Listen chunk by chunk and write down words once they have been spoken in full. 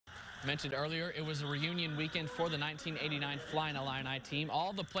Mentioned earlier, it was a reunion weekend for the 1989 Flyin Illini team.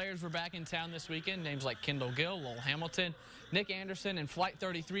 All the players were back in town this weekend. Names like Kendall Gill, Lowell Hamilton, Nick Anderson, and Flight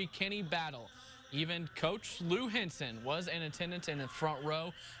 33 Kenny Battle. Even Coach Lou Henson was in attendance in the front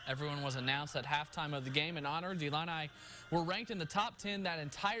row. Everyone was announced at halftime of the game and honored. The Illini were ranked in the top 10 that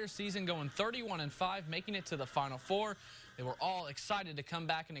entire season, going 31-5, making it to the Final Four. They were all excited to come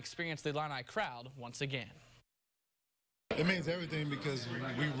back and experience the Illini crowd once again. It means everything because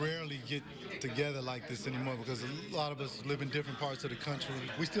we rarely get together like this anymore because a lot of us live in different parts of the country.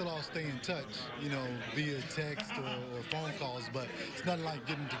 We still all stay in touch, via text or phone calls, but it's not like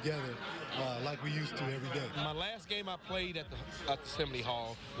getting together like we used to every day. My last game I played at the Assembly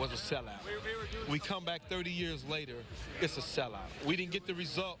Hall was a sellout. We come back 30 years later, it's a sellout. We didn't get the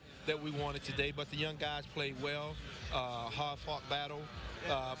result that we wanted today, but the young guys played well, hard-fought battle,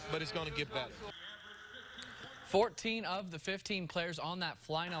 but it's going to get better. 14 of the 15 players on that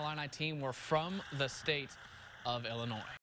Flyin Illini team were from the state of Illinois.